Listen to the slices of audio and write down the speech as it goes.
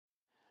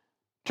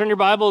Turn your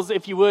Bibles,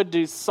 if you would,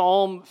 to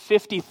Psalm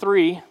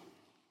 53. I'm going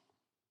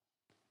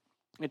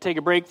to take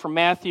a break from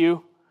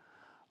Matthew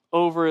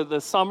over the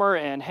summer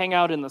and hang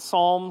out in the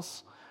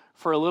Psalms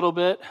for a little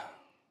bit.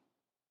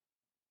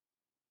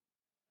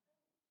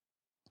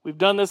 We've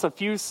done this a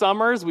few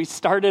summers. We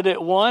started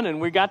at 1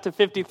 and we got to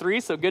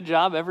 53, so good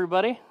job,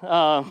 everybody.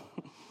 If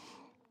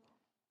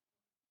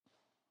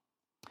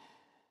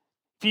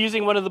you're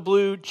using one of the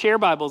blue chair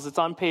Bibles, it's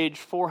on page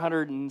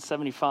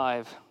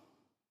 475.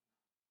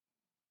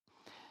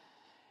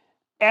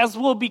 As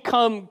will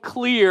become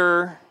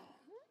clear,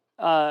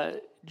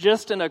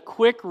 just in a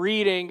quick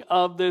reading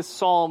of this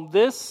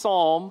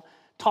psalm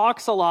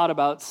talks a lot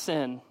about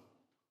sin.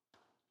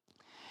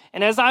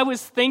 And as I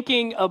was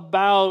thinking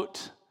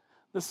about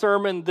the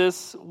sermon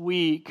this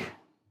week,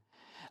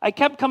 I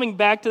kept coming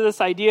back to this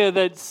idea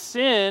that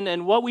sin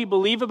and what we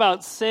believe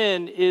about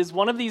sin is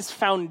one of these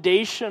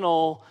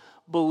foundational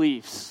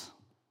beliefs.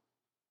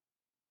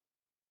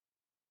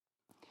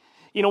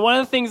 You know, one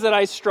of the things that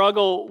I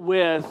struggle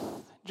with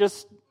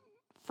just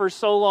for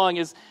so long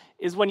is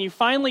when you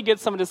finally get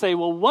someone to say,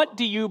 well, what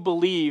do you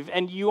believe?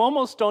 And you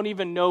almost don't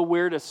even know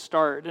where to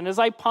start. And as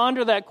I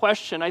ponder that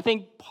question, I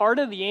think part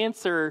of the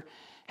answer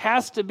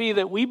has to be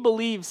that we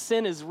believe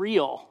sin is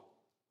real.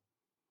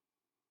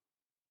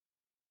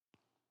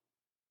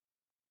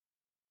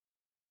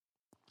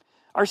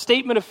 Our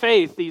statement of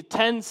faith, the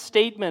 10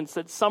 statements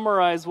that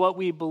summarize what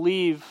we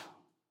believe,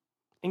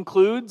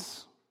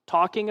 includes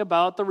talking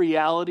about the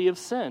reality of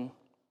sin.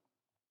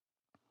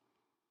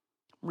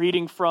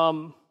 Reading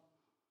from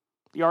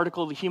the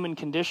article, The Human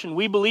Condition,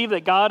 we believe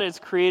that God has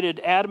created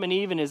Adam and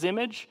Eve in his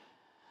image,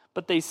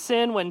 but they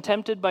sin when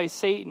tempted by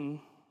Satan.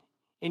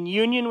 In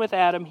union with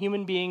Adam,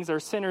 human beings are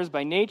sinners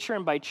by nature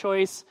and by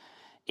choice,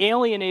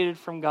 alienated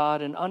from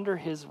God and under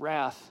his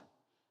wrath.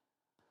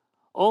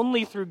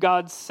 Only through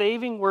God's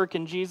saving work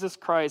in Jesus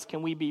Christ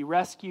can we be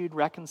rescued,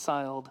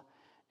 reconciled,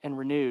 and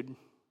renewed.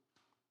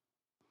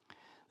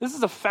 This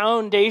is a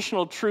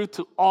foundational truth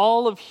to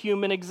all of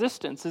human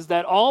existence, is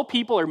that all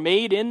people are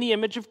made in the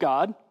image of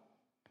God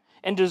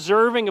and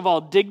deserving of all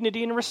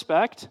dignity and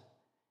respect,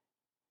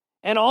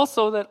 and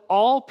also that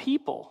all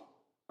people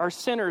are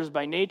sinners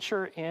by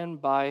nature and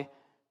by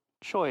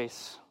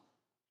choice.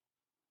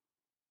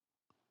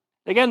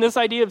 Again, this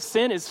idea of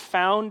sin is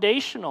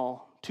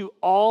foundational to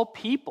all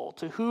people,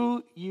 to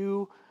who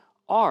you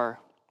are.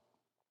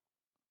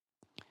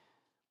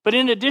 But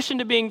in addition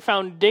to being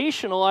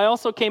foundational, I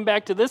also came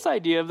back to this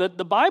idea that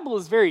the Bible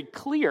is very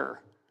clear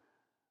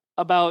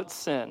about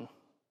sin.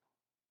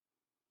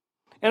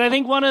 And I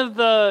think one of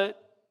the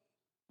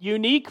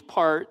unique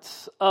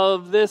parts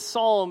of this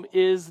psalm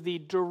is the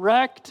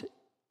direct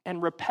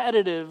and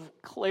repetitive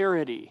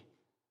clarity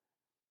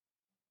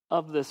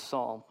of this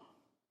psalm.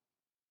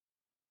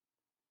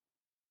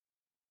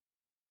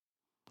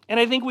 And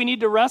I think we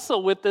need to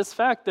wrestle with this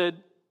fact that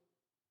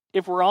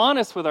if we're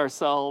honest with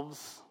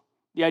ourselves,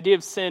 the idea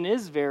of sin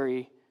is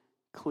very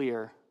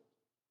clear.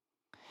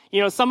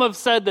 You know, some have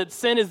said that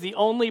sin is the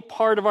only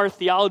part of our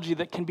theology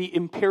that can be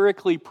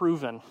empirically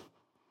proven.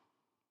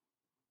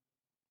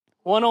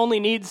 One only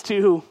needs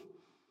to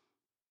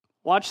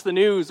watch the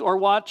news or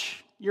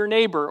watch your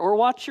neighbor or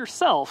watch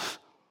yourself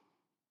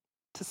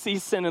to see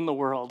sin in the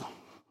world.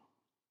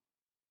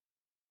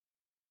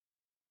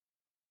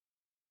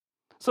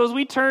 So as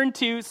we turn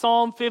to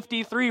Psalm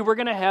 53, we're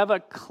going to have a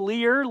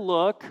clear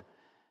look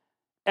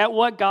at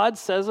what God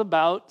says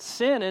about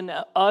sin and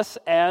us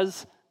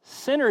as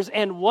sinners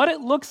and what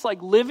it looks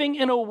like living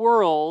in a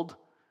world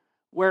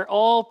where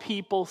all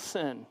people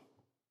sin.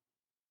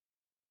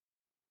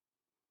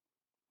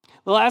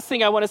 The last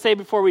thing I want to say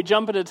before we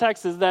jump into the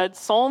text is that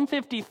Psalm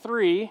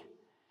 53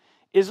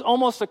 is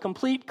almost a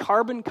complete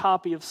carbon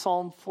copy of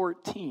Psalm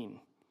 14.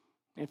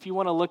 If you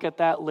want to look at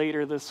that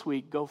later this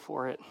week, go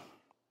for it.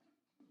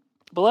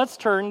 But let's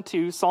turn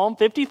to Psalm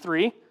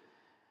 53,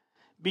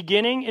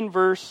 beginning in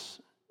verse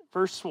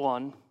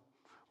 1.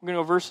 We're going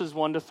to go verses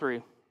 1 to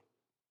 3.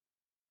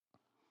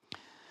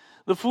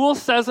 The fool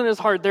says in his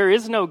heart, there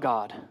is no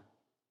God.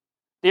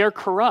 They are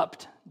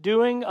corrupt,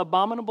 doing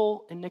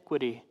abominable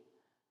iniquity.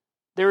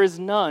 There is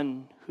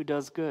none who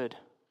does good.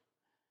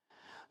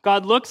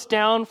 God looks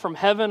down from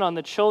heaven on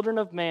the children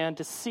of man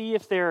to see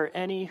if there are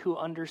any who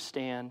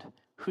understand,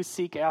 who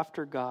seek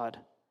after God.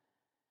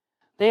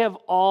 They have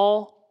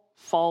all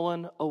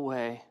fallen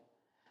away.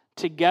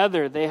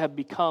 Together they have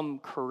become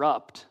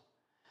corrupt.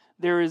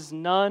 There is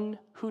none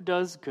who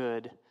does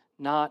good,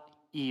 not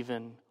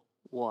even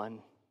one.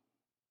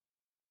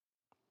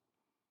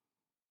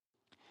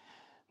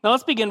 Now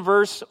let's begin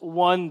verse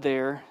 1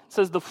 there. It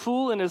says, the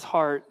fool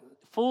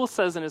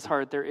says in his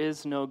heart, there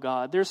is no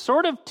God. There's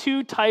sort of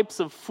two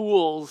types of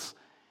fools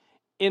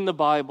in the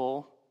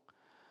Bible.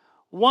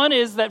 One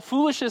is that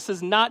foolishness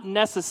is not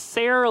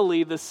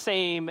necessarily the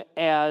same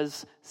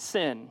as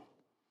sin.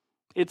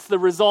 It's the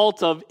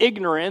result of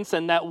ignorance,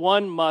 and that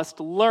one must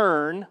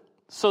learn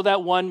so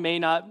that one may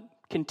not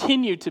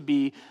continue to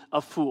be a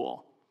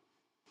fool.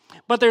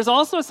 But there's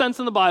also a sense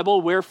in the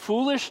Bible where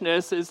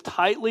foolishness is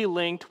tightly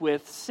linked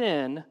with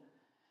sin,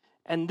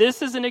 And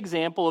this is an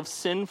example of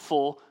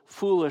sinful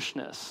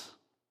foolishness.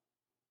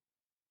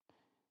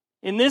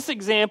 In this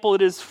example,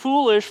 it is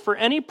foolish for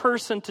any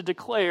person to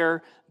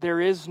declare there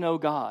is no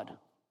God.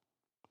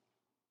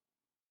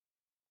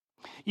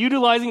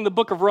 Utilizing the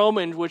book of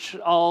Romans, which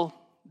I'll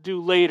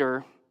do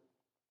later,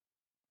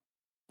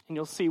 and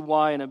you'll see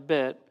why in a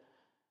bit.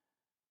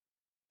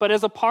 But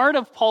as a part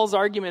of Paul's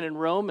argument in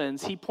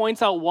Romans, he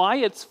points out why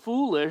it's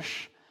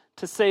foolish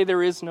to say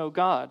there is no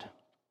God.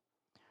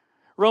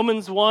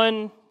 Romans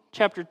 1,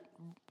 chapter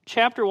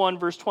 1,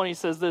 verse 20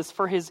 says this,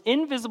 "For his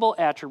invisible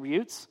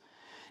attributes,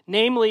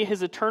 namely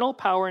his eternal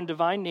power and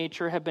divine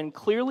nature, have been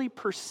clearly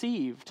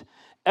perceived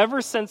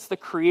ever since the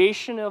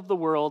creation of the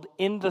world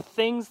in the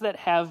things that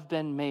have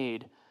been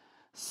made.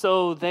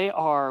 So they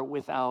are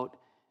without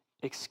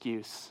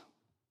excuse."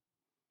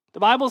 The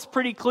Bible's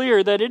pretty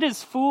clear that it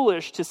is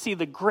foolish to see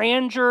the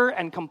grandeur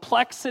and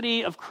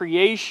complexity of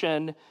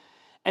creation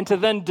and to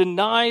then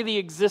deny the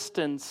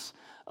existence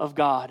of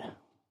God.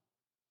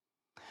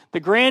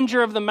 The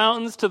grandeur of the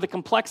mountains to the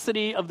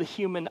complexity of the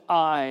human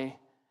eye.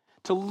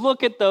 To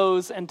look at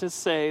those and to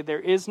say there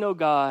is no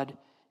God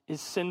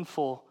is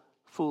sinful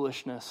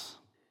foolishness.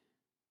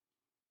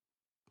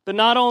 But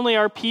not only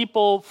are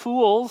people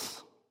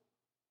fools,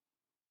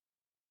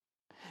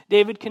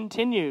 David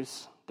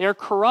continues, they are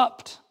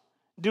corrupt,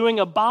 doing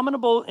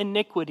abominable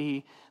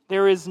iniquity.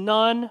 There is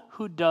none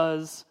who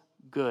does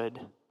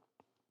good.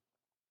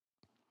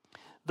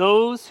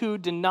 Those who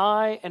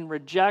deny and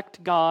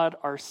reject God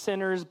are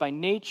sinners by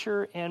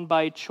nature and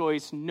by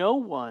choice. No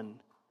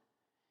one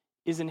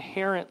is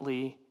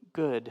inherently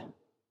good.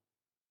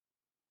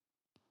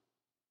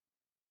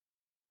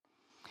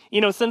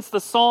 You know, since the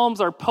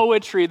Psalms are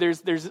poetry,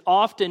 there's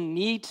often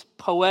neat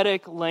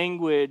poetic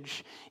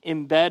language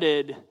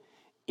embedded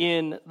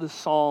in the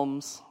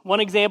Psalms. One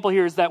example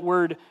here is that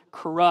word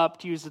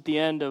corrupt used at the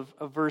end of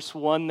verse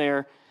 1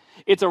 there.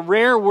 It's a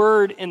rare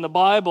word in the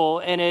Bible,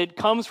 and it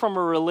comes from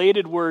a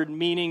related word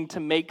meaning to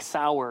make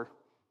sour.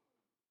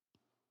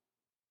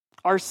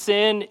 Our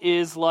sin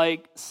is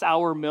like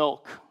sour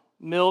milk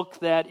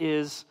that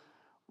is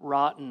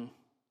rotten.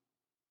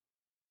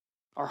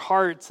 Our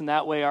hearts in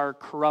that way are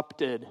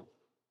corrupted,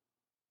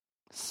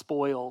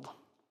 spoiled.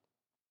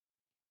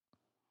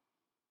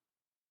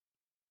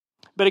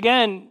 But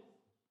again,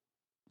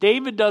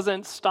 David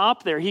doesn't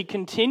stop there. He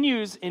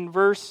continues in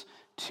verse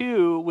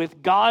 2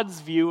 with God's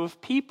view of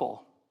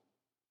people.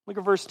 Look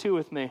at verse 2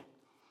 with me.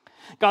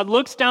 God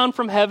looks down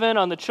from heaven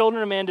on the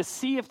children of man to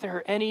see if there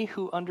are any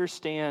who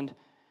understand,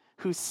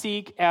 who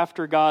seek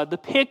after God. The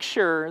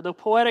picture, the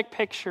poetic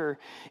picture,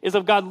 is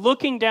of God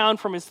looking down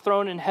from his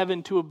throne in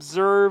heaven to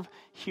observe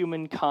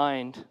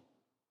humankind.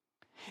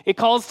 It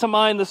calls to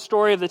mind the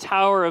story of the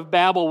Tower of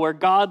Babel, where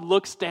God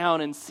looks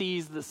down and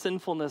sees the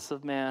sinfulness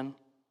of man.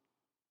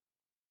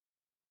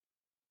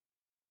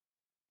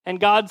 And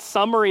God's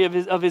summary of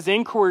his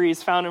inquiry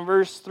is found in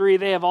verse 3.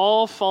 They have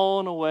all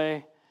fallen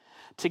away.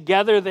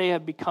 Together they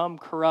have become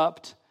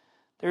corrupt.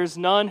 There is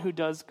none who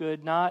does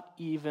good, not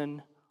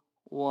even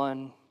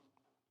one.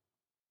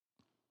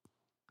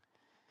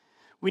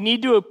 We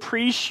need to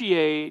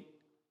appreciate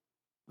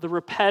the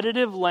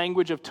repetitive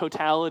language of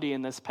totality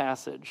in this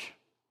passage.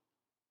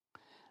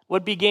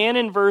 What began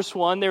in verse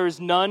 1, there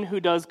is none who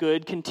does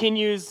good,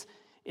 continues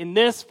in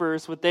this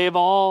verse with they have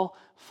all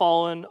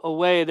fallen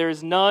away. There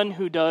is none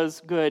who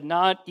does good,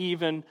 not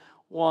even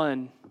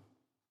one.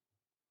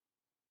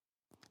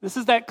 This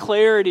is that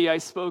clarity I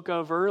spoke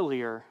of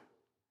earlier.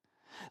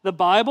 The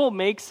Bible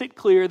makes it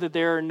clear that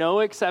there are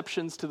no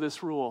exceptions to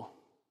this rule.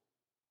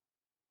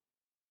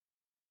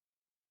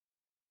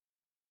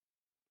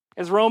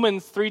 As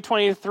Romans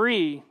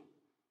 3:23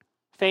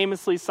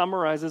 famously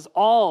summarizes,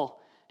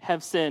 all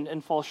have sinned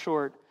and fall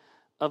short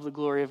of the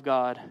glory of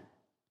God.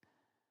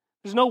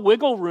 There's no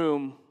wiggle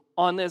room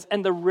on this,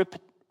 and the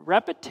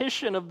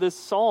repetition of this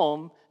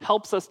psalm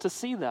helps us to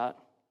see that.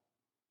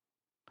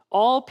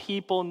 All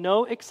people,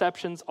 no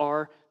exceptions,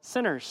 are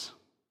sinners.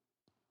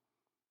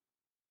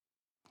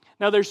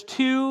 Now there's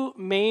two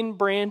main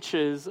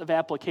branches of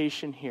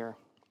application here.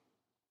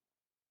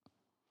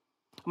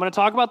 I'm going to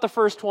talk about the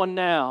first one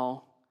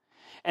now,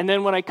 and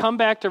then when I come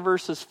back to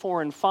verses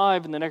 4 and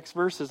 5 in the next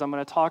verses, I'm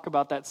going to talk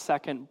about that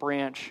second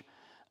branch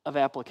of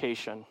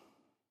application.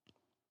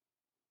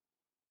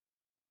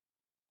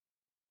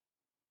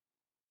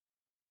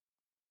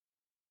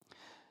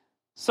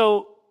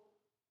 So,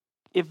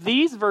 if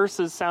these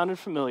verses sounded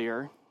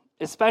familiar,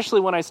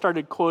 especially when I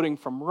started quoting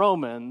from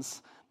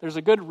Romans, there's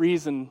a good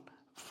reason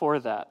for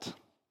that.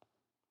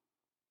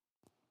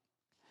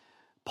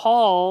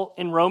 Paul,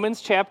 in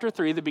Romans chapter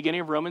 3, the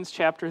beginning of Romans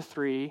chapter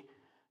 3,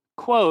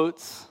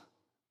 quotes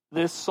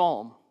this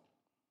psalm.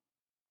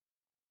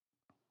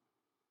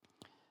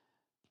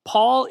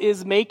 Paul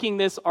is making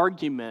this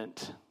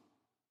argument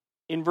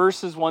in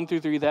verses 1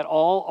 through 3 that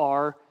all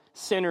are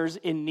sinners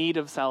in need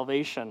of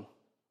salvation.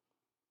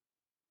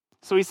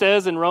 So he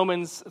says in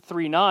Romans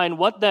 3:9,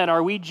 "What then,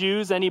 are we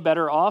Jews any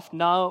better off?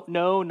 No,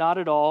 not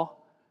at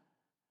all.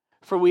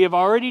 For we have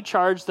already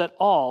charged that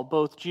all,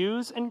 both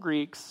Jews and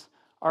Greeks,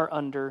 are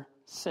under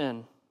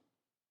sin."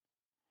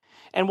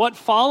 And what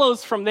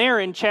follows from there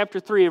in chapter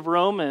 3 of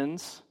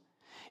Romans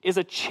is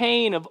a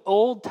chain of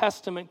Old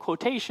Testament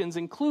quotations,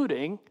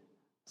 including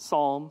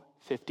Psalm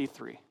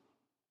 53.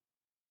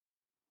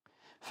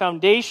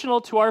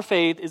 Foundational to our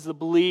faith is the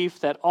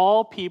belief that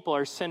all people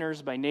are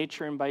sinners by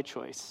nature and by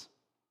choice.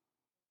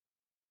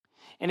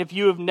 And if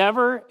you have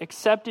never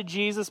accepted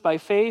Jesus by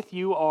faith,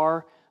 you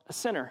are a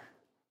sinner.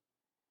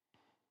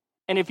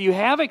 And if you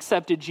have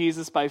accepted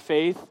Jesus by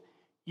faith,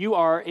 you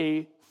are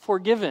a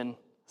forgiven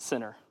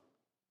sinner.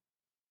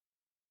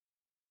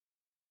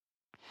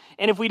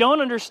 And if we don't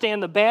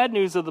understand the bad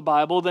news of the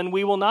Bible, then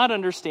we will not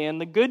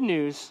understand the good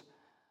news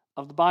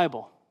of the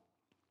Bible.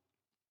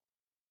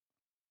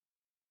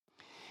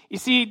 You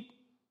see,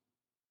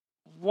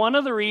 one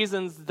of the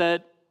reasons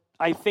that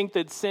I think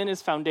that sin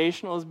is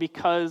foundational is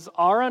because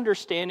our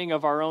understanding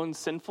of our own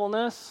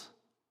sinfulness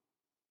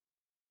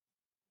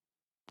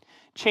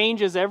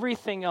changes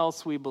everything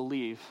else we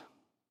believe.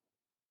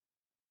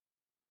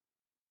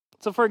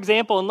 So, for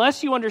example,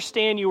 unless you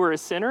understand you are a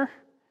sinner,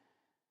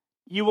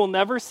 you will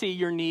never see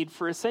your need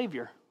for a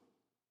Savior.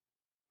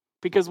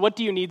 Because what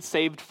do you need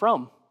saved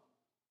from?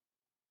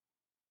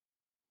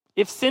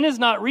 If sin is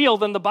not real,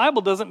 then the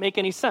Bible doesn't make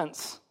any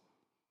sense.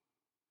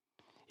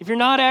 If you're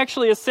not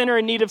actually a sinner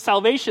in need of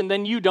salvation,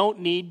 then you don't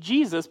need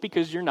Jesus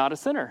because you're not a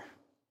sinner.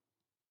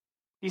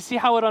 You see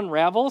how it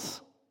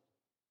unravels?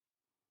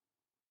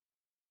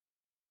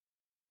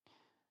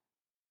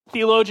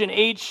 Theologian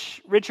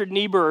H. Richard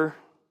Niebuhr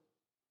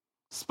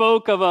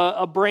spoke of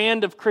a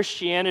brand of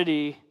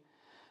Christianity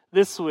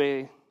this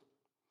way: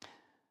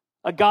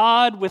 a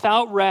God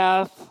without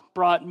wrath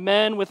brought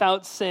men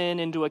without sin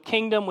into a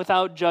kingdom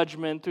without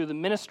judgment through the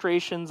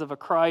ministrations of a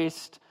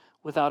Christ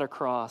without a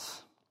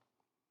cross.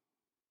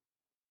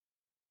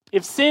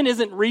 If sin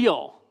isn't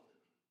real,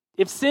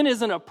 if sin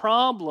isn't a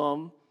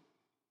problem,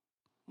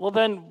 well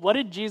then what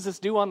did Jesus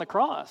do on the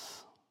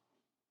cross?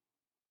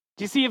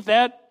 Do you see, if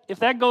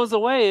that goes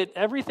away,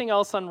 everything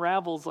else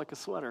unravels like a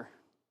sweater.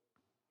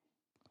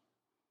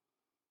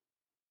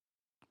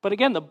 But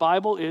again, the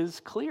Bible is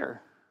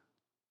clear.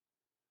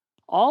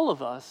 All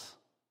of us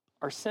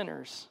are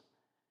sinners,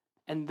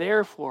 and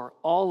therefore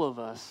all of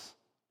us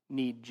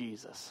need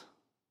Jesus.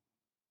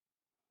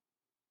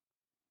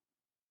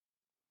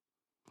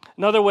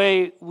 Another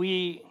way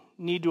we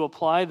need to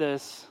apply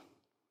this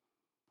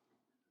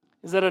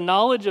is that a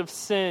knowledge of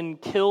sin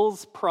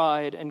kills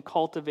pride and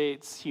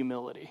cultivates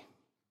humility.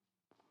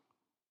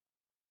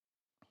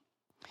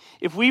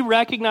 If we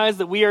recognize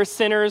that we are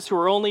sinners who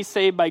are only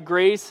saved by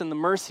grace and the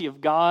mercy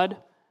of God,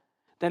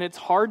 then it's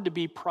hard to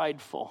be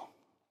prideful.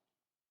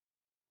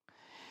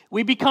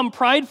 We become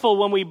prideful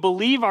when we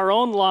believe our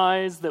own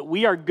lies that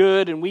we are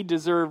good and we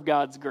deserve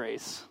God's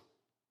grace.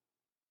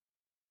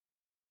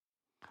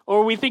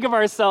 Or we think of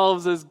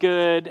ourselves as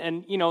good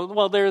and,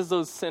 well, there's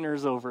those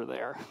sinners over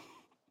there.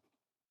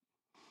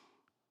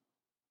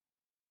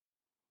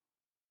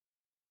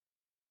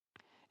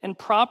 And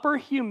proper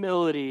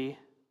humility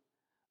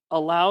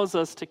allows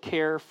us to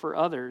care for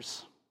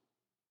others.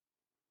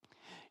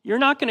 You're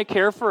not going to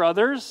care for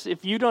others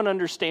if you don't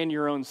understand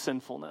your own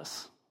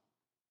sinfulness.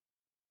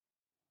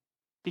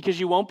 Because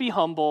you won't be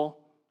humble,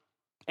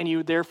 and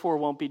you therefore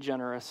won't be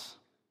generous.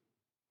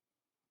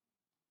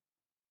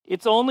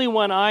 It's only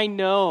when I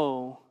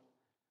know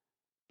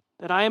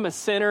that I am a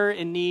sinner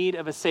in need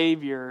of a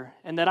Savior,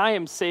 and that I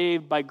am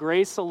saved by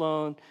grace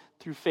alone,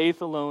 through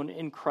faith alone,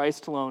 in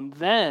Christ alone,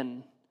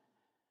 then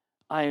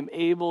I am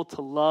able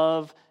to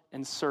love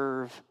and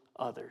serve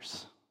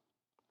others.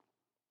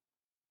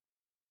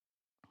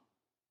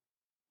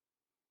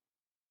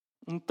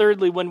 And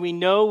thirdly, when we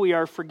know we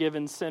are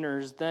forgiven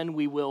sinners, then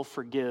we will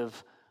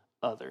forgive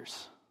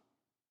others.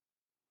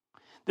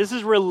 This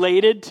is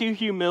related to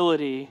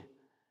humility.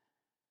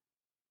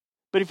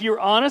 But if you're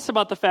honest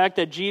about the fact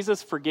that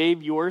Jesus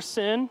forgave your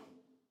sin,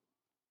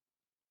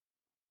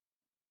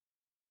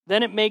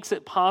 then it makes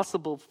it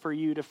possible for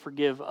you to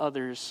forgive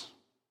others.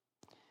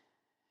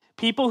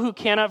 People who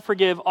cannot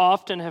forgive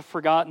often have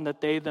forgotten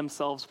that they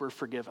themselves were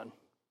forgiven.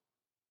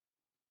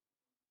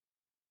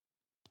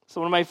 So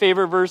one of my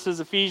favorite verses,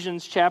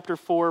 Ephesians chapter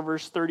 4,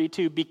 verse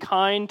 32, be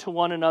kind to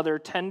one another,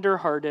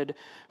 tender-hearted,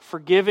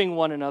 forgiving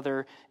one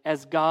another,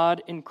 as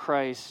God in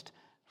Christ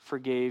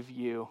forgave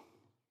you.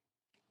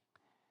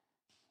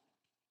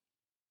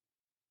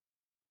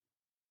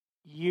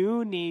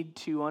 You need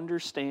to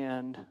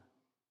understand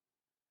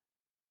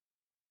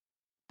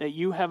that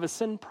you have a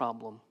sin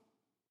problem.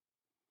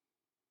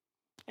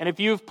 And if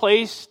you've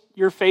placed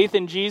your faith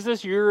in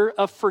Jesus, you're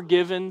a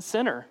forgiven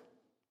sinner.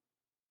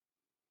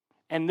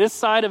 And this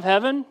side of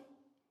heaven,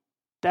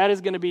 that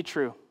is going to be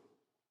true.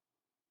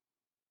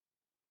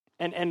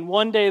 And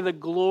one day the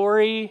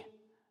glory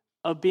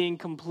of being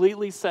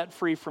completely set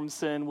free from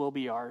sin will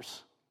be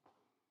ours.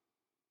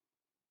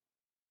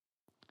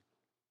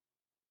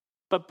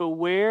 But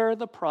beware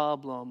the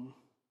problem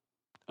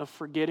of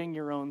forgetting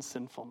your own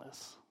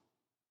sinfulness.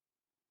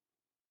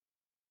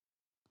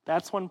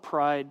 That's when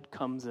pride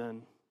comes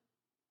in.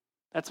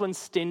 That's when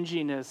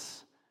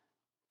stinginess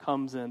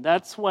comes in.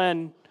 That's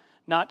when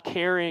not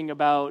caring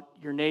about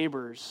your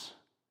neighbors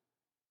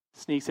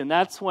sneaks in.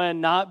 That's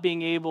when not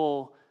being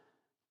able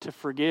to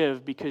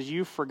forgive because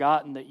you've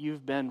forgotten that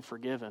you've been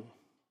forgiven.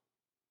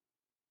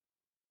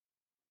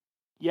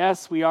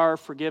 Yes, we are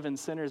forgiven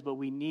sinners, but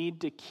we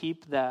need to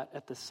keep that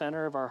at the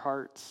center of our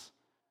hearts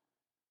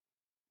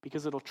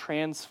because it'll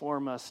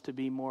transform us to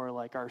be more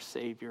like our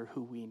Savior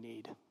who we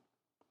need.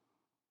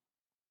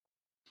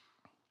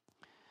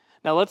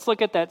 Now let's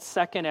look at that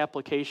second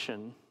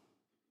application.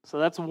 So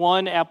that's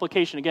one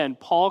application. Again,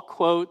 Paul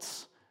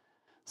quotes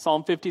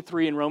Psalm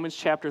 53 in Romans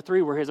chapter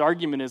 3, where his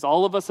argument is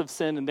all of us have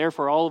sinned and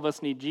therefore all of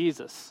us need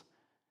Jesus.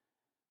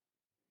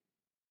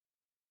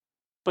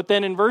 But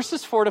then in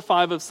verses 4 to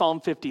 5 of Psalm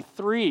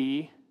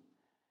 53,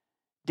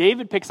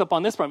 David picks up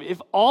on this problem.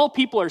 If all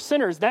people are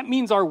sinners, that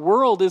means our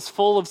world is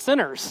full of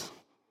sinners.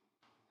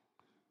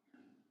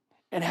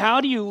 And how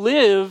do you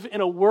live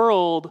in a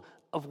world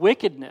of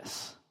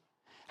wickedness?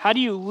 How do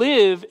you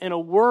live in a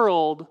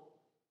world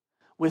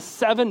with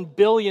 7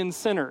 billion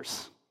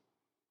sinners?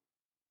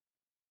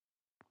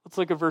 Let's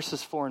look at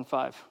verses 4 and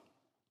 5.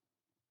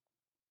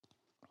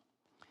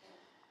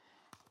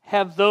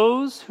 Have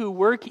those who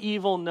work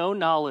evil no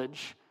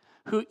knowledge,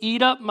 who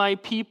eat up my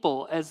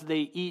people as they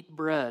eat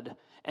bread,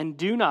 and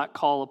do not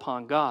call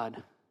upon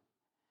God?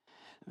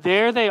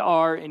 There they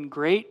are in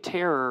great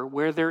terror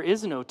where there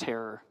is no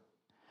terror.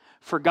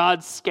 For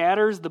God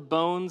scatters the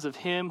bones of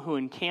him who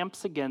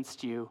encamps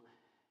against you.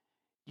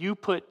 You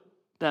put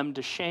them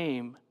to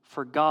shame,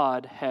 for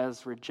God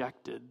has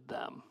rejected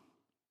them.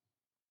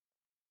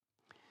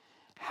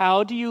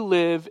 How do you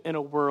live in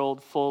a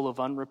world full of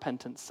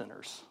unrepentant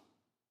sinners?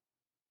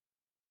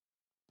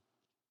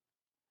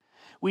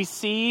 We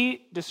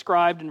see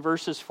described in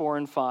verses 4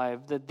 and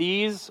 5 that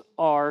these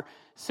are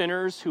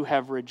sinners who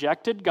have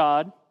rejected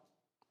God,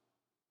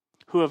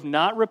 who have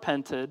not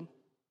repented,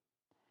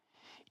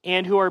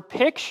 and who are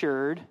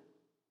pictured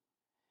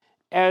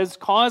as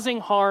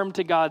causing harm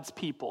to God's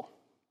people.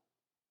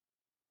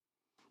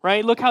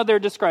 Right? Look how they're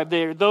described.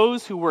 They are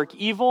those who work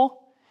evil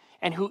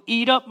and who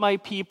eat up my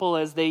people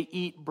as they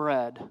eat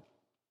bread,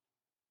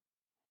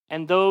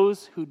 and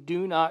those who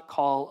do not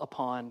call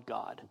upon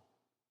God.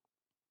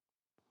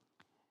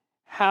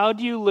 How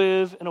do you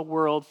live in a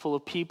world full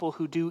of people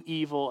who do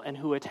evil and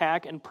who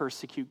attack and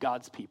persecute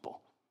God's people?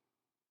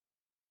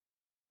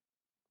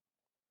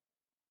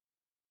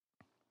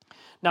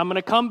 Now I'm going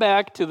to come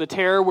back to the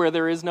terror where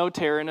there is no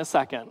terror in a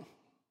second.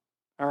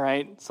 All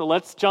right, so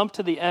let's jump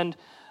to the end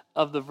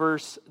of the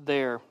verse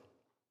there.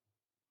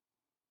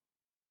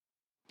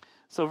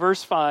 So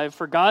verse 5,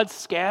 for God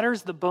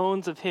scatters the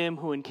bones of him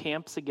who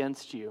encamps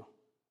against you.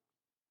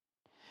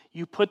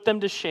 You put them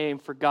to shame,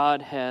 for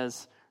God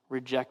has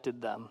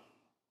rejected them.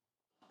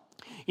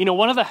 You know,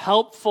 one of the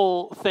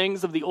helpful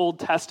things of the Old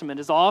Testament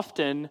is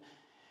often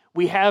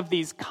we have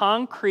these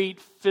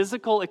concrete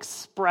physical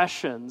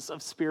expressions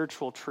of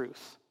spiritual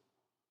truth.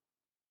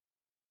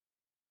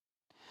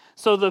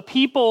 So the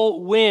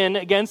people win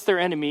against their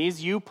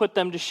enemies, you put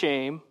them to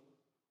shame,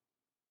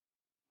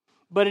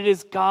 but it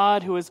is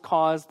God who has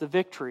caused the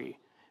victory,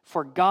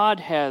 for God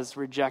has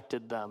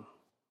rejected them.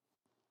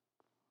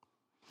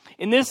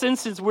 In this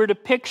instance, we're to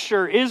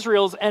picture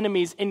Israel's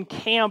enemies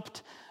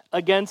encamped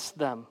against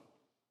them.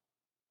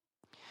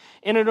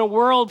 And in a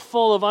world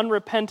full of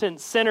unrepentant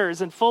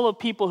sinners and full of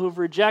people who've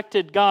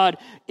rejected God,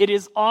 it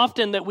is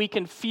often that we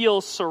can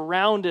feel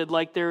surrounded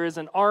like there is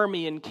an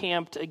army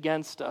encamped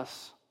against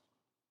us.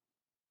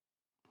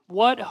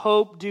 What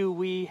hope do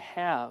we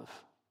have?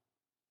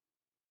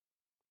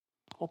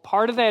 Well,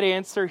 part of that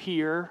answer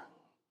here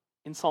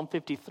in Psalm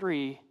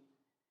 53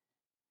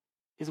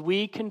 is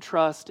we can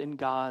trust in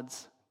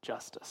God's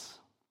justice.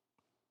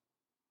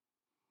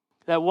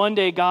 That one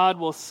day God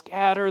will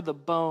scatter the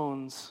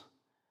bones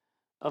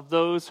of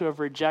those who have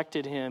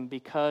rejected him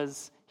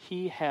because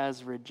he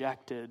has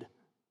rejected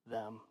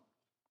them.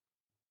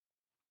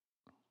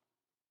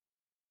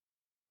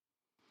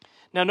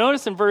 Now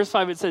notice in verse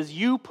 5 it says,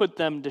 you put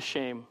them to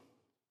shame.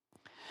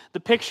 The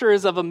picture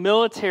is of a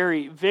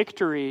military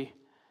victory,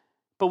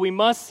 but we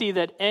must see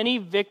that any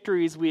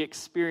victories we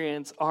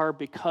experience are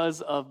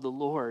because of the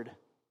Lord.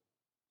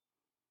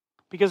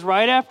 Because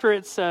right after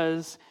it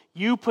says,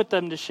 you put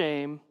them to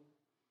shame,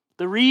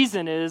 the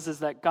reason is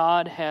that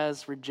God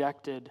has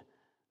rejected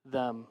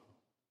them.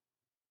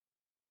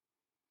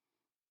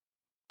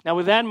 Now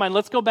with that in mind,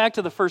 let's go back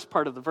to the first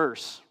part of the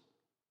verse.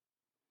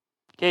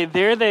 Okay,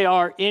 there they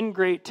are in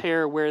great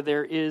terror where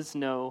there is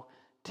no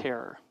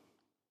terror.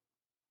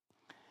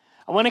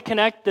 I want to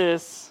connect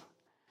this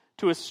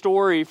to a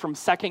story from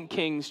 2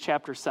 Kings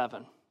chapter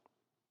 7.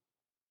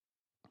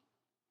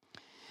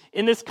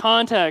 In this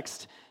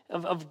context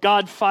of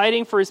God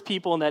fighting for his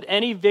people and that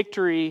any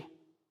victory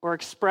or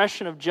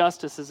expression of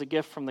justice is a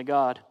gift from the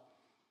God.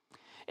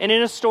 And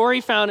in a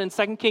story found in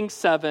 2 Kings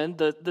 7,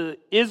 the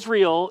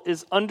Israel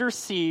is under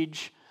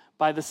siege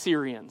by the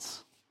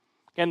Syrians.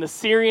 And the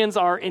Syrians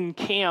are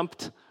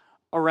encamped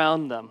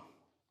around them.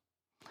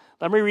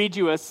 Let me read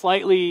you a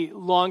slightly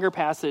longer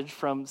passage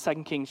from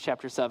 2 Kings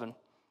chapter 7.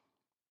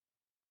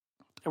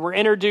 And we're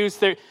introduced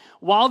there.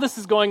 While this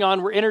is going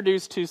on, we're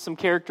introduced to some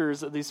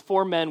characters of these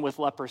 4 men with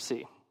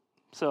leprosy.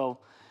 So,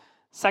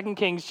 2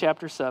 Kings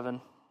chapter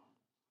 7.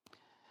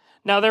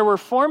 Now there were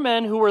 4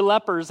 men who were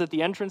lepers at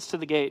the entrance to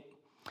the gate.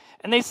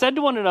 And they said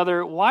to one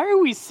another, "Why are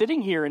we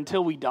sitting here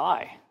until we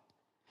die?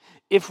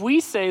 If we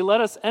say, 'Let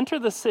us enter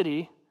the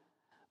city,'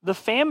 the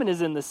famine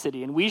is in the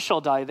city, and we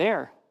shall die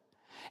there.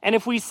 And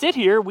if we sit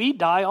here, we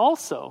die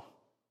also.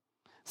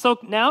 So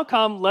now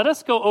come, let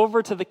us go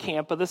over to the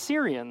camp of the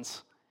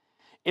Syrians.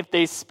 If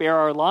they spare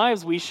our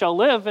lives, we shall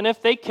live, and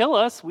if they kill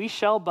us, we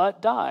shall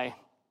but die."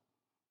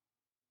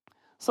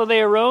 So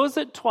they arose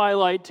at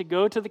twilight to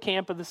go to the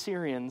camp of the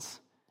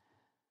Syrians.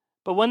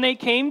 But when they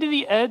came to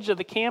the edge of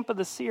the camp of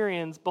the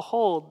Syrians,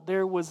 behold,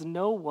 there was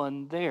no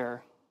one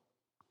there.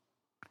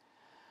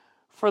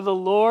 For the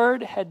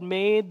Lord had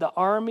made the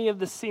army of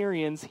the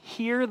Syrians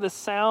hear the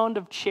sound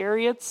of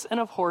chariots and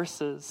of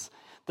horses,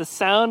 the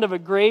sound of a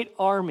great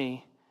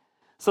army,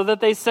 so that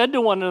they said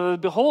to one another,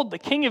 "Behold, the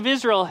king of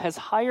Israel has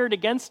hired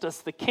against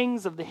us the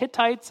kings of the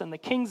Hittites and the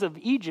kings of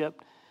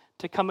Egypt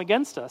to come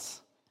against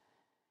us."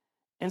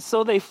 And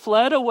so they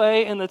fled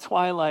away in the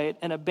twilight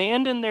and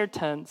abandoned their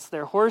tents,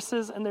 their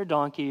horses, and their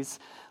donkeys,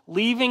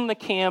 leaving the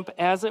camp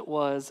as it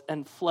was,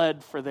 and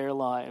fled for their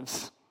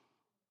lives.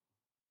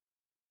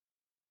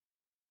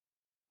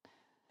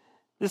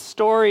 This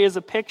story is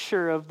a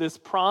picture of this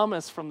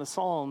promise from the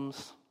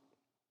Psalms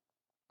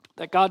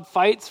that God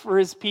fights for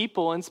his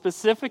people, and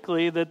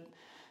specifically that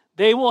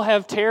they will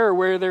have terror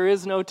where there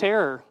is no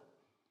terror.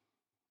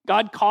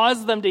 God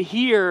caused them to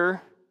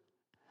hear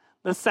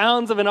the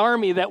sounds of an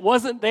army that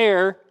wasn't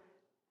there,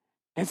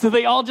 and so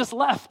they all just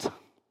left.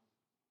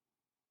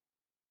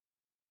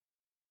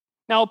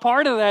 Now,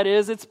 part of that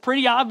is it's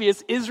pretty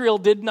obvious Israel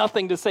did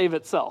nothing to save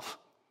itself.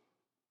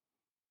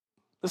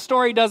 The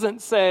story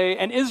doesn't say,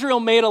 and Israel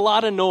made a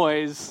lot of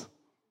noise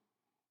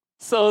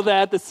so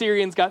that the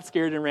Syrians got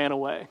scared and ran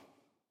away.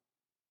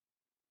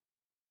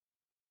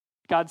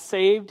 God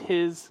saved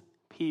his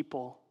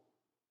people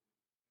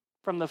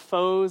from the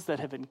foes that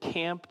have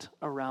encamped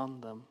around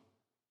them.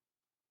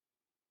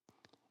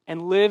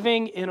 And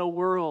living in a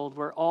world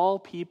where all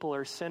people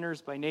are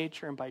sinners by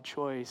nature and by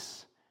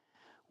choice,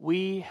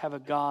 we have a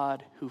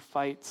God who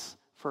fights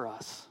for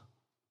us.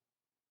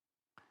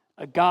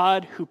 A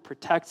God who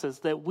protects us,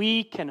 that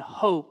we can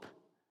hope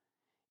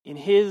in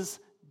his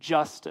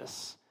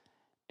justice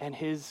and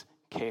his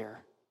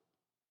care.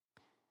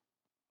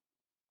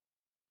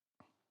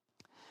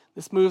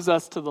 This moves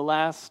us to the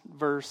last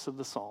verse of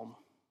the psalm.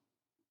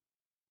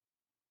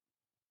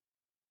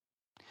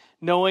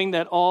 Knowing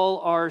that all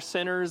are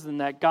sinners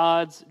and that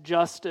God's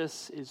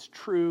justice is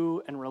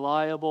true and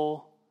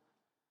reliable,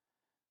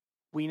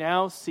 we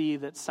now see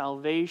that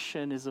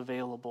salvation is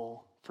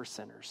available for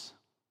sinners.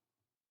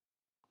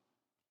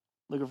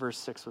 Look at verse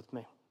 6 with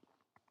me.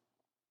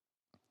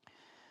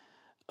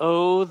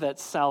 "Oh, that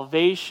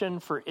salvation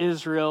for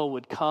Israel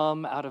would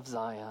come out of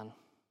Zion.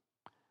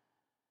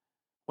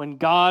 When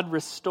God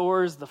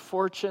restores the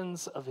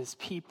fortunes of his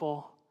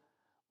people,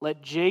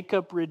 let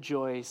Jacob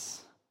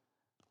rejoice,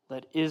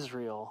 let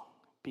Israel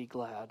be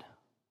glad."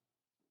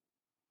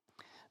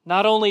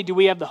 Not only do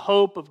we have the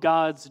hope of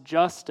God's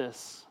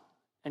justice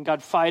and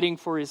God fighting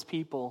for his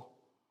people,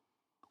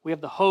 we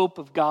have the hope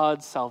of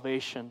God's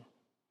salvation.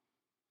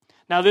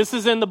 Now, this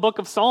is in the book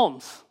of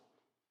Psalms.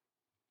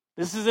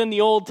 This is in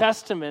the Old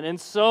Testament,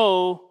 and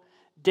so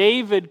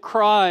David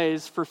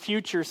cries for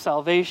future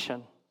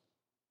salvation.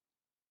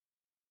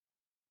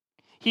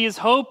 He is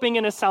hoping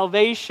in a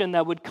salvation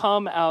that would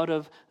come out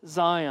of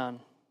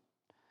Zion.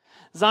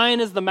 Zion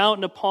is the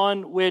mountain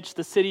upon which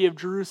the city of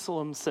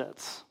Jerusalem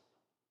sits.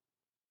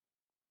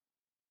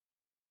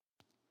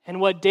 And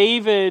what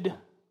David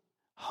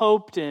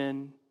hoped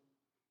in,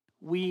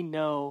 we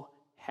know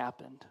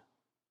happened.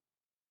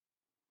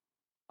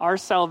 Our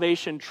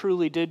salvation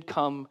truly did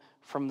come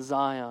from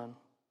Zion.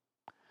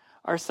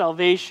 Our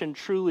salvation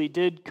truly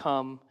did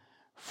come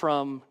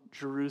from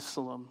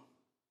Jerusalem.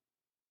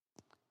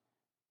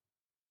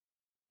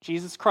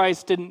 Jesus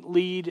Christ didn't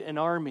lead an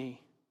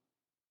army,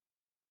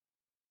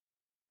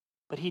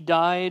 but he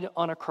died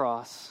on a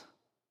cross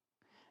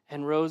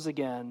and rose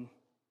again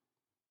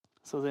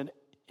so that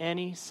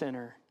any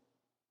sinner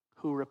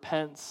who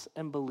repents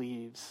and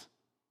believes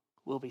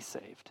will be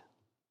saved.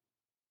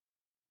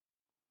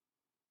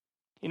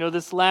 You know,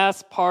 this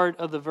last part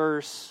of the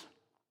verse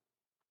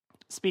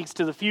speaks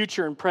to the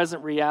future and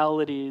present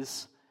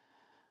realities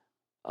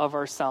of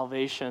our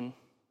salvation.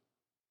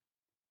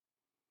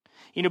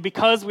 You know,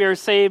 because we are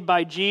saved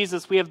by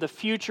Jesus, we have the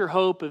future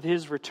hope of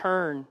his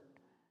return,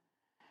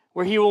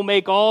 where he will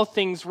make all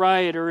things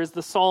right, or as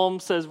the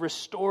psalm says,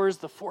 restores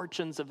the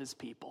fortunes of his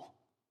people.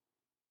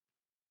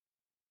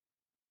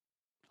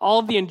 All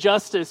of the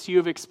injustice you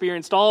have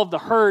experienced, all of the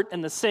hurt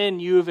and the sin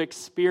you have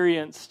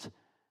experienced,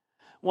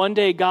 one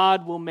day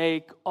God will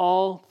make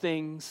all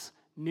things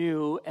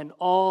new and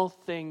all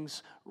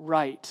things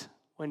right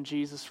when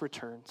Jesus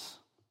returns.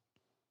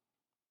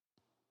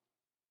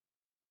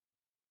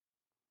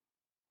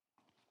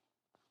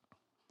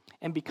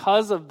 And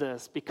because of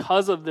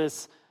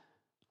this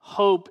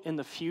hope in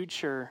the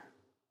future,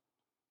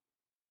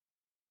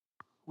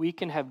 we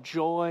can have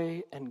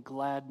joy and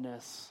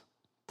gladness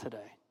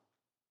today.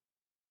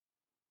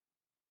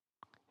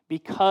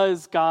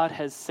 Because God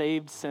has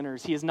saved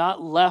sinners, He has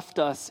not left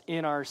us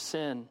in our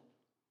sin.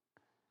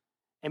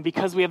 And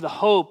because we have the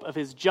hope of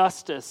His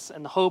justice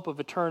and the hope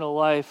of eternal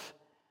life,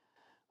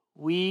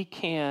 we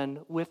can,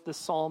 with the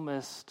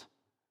psalmist,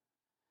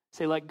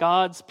 say, let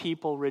God's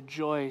people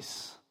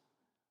rejoice.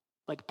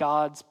 Let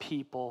God's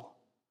people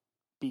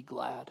be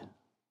glad.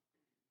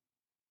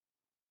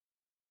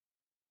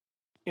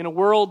 In a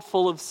world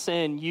full of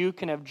sin, you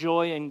can have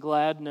joy and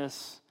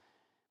gladness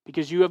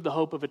because you have the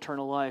hope of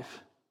eternal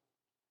life.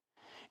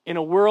 In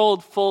a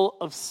world full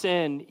of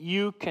sin,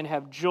 you can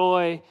have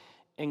joy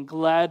and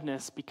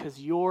gladness because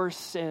your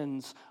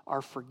sins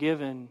are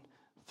forgiven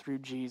through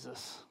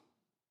Jesus.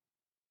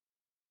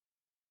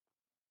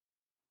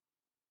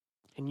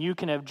 And you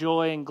can have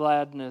joy and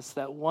gladness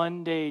that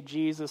one day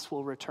Jesus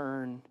will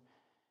return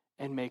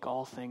and make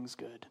all things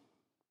good.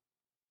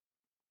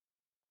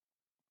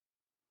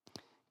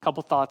 A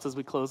couple thoughts as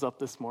we close up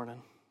this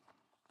morning.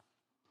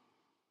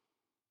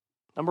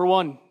 Number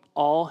one,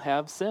 all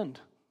have sinned.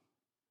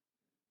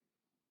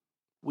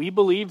 We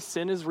believe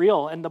sin is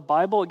real, and the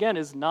Bible, again,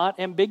 is not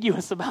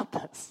ambiguous about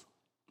this.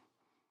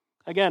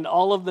 Again,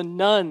 all of the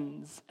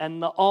nones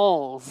and the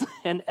alls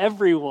and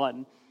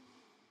everyone.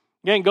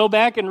 Again, go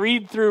back and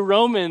read through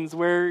Romans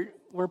where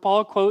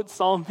Paul quotes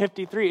Psalm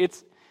 53.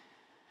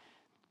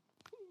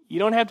 You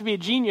don't have to be a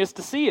genius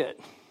to see it.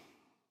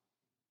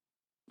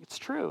 It's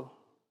true.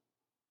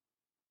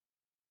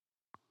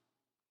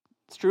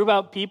 It's true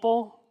about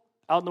people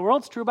out in the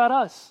world. It's true about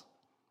us.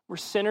 We're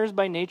sinners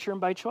by nature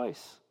and by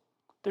choice.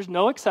 There's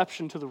no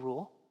exception to the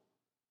rule.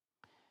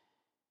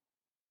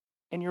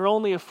 And you're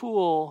only a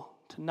fool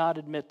to not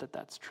admit that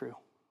that's true.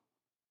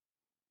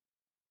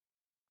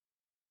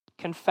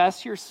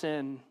 Confess your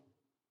sin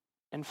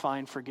and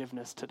find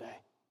forgiveness today.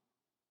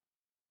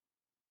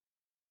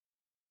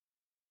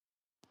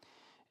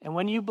 And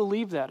when you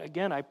believe that,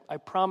 again, I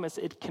promise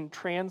it can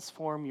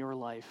transform your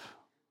life.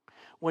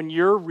 When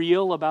you're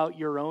real about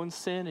your own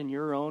sin and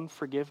your own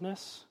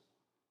forgiveness,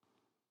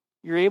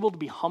 you're able to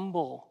be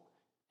humble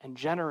and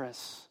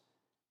generous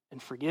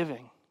and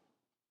forgiving.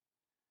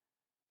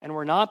 And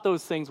we're not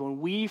those things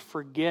when we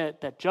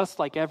forget that just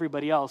like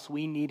everybody else,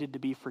 we needed to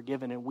be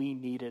forgiven and we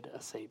needed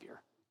a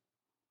Savior.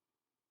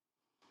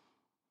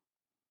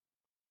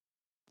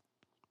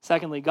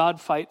 Secondly, God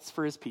fights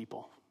for His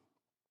people.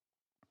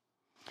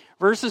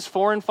 Verses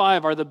 4 and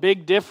 5 are the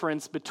big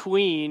difference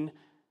between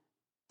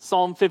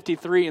Psalm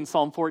 53 and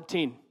Psalm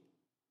 14.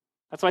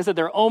 That's why I said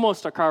they're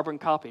almost a carbon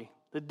copy.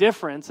 The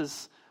difference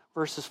is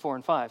verses 4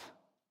 and 5.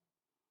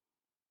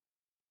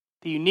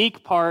 The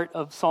unique part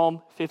of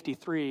Psalm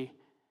 53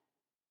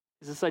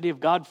 is this idea of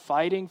God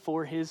fighting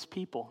for His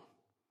people.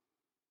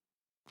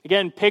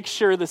 Again,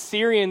 picture the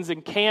Syrians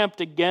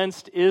encamped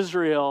against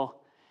Israel,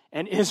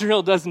 and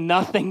Israel does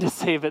nothing to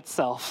save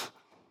itself.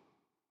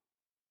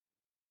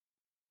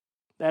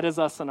 That is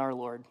us and our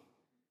Lord.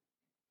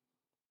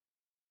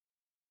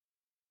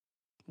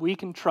 We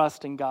can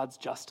trust in God's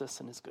justice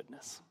and His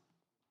goodness.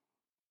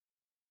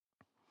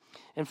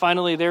 And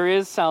finally, there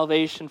is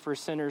salvation for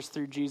sinners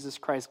through Jesus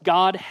Christ.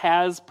 God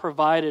has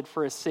provided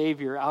for a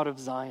Savior out of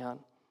Zion.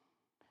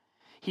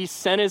 He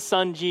sent His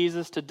Son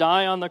Jesus to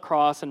die on the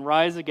cross and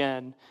rise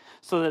again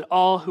so that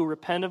all who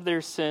repent of their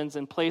sins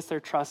and place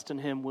their trust in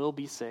Him will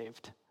be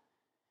saved.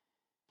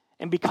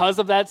 And because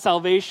of that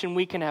salvation,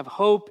 we can have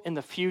hope in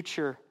the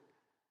future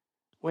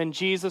when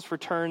Jesus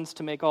returns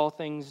to make all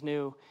things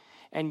new.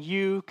 And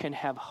you can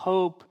have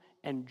hope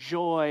and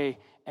joy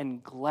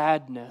and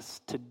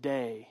gladness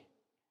today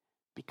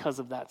because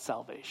of that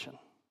salvation.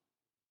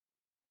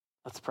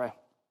 Let's pray.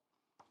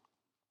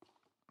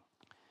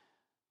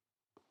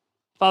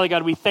 Father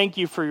God, we thank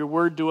You for Your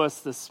word to us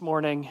this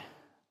morning,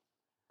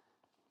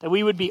 that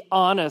we would be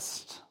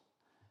honest,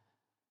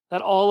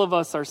 that all of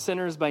us are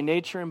sinners by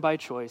nature and by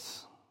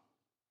choice,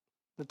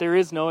 that there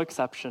is no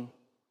exception,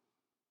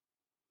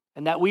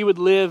 and that we would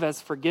live as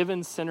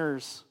forgiven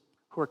sinners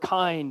who are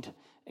kind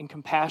and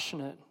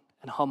compassionate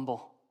and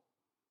humble.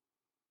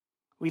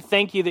 We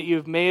thank You that You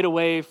have made a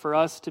way for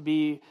us to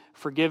be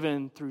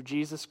forgiven through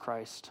Jesus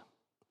Christ.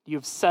 You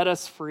have set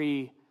us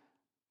free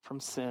from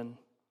sin.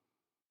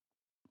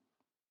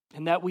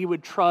 And that we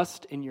would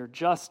trust in Your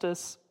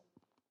justice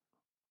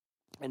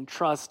and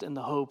trust in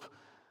the hope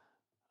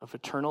of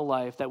eternal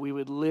life, that we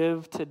would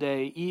live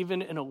today,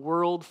 even in a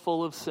world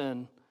full of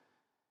sin,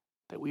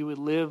 that we would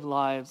live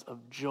lives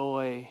of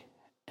joy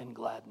and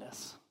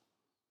gladness.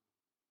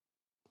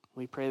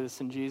 We pray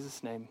this in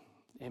Jesus' name.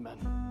 Amen.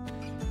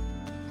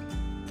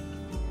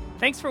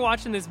 Thanks for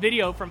watching this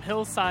video from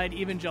Hillside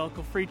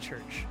Evangelical Free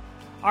Church.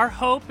 Our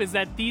hope is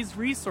that these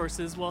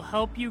resources will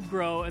help you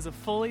grow as a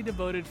fully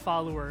devoted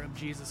follower of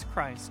Jesus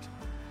Christ.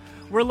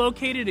 We're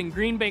located in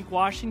Green Bank,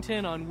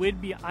 Washington on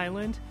Whidbey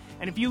Island,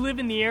 and if you live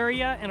in the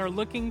area and are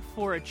looking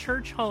for a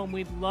church home,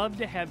 we'd love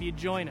to have you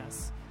join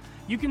us.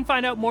 You can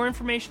find out more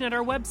information at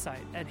our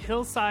website at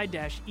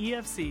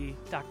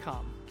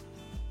hillside-efc.com.